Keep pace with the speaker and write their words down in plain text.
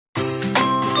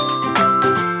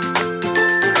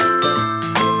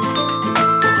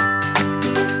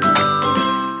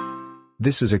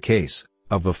This is a case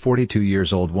of a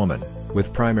 42-years-old woman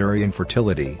with primary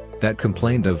infertility that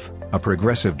complained of a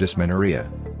progressive dysmenorrhea.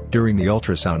 During the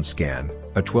ultrasound scan,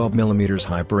 a 12 mm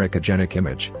hyperechogenic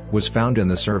image was found in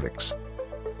the cervix.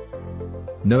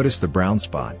 Notice the brown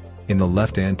spot in the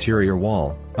left anterior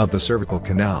wall of the cervical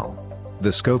canal.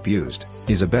 The scope used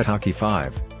is a Bettocchi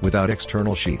 5 without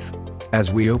external sheath.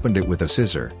 As we opened it with a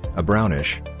scissor, a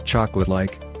brownish,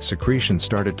 chocolate-like secretion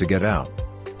started to get out.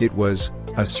 It was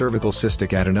a cervical cystic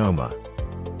adenoma.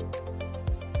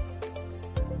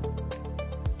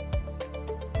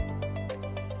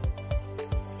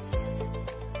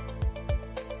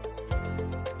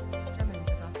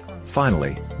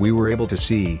 Finally, we were able to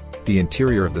see the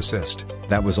interior of the cyst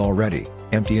that was already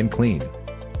empty and clean.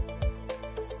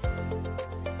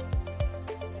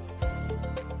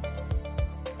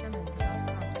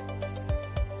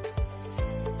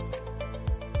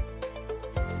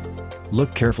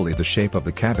 Look carefully at the shape of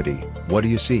the cavity. What do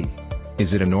you see?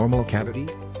 Is it a normal cavity?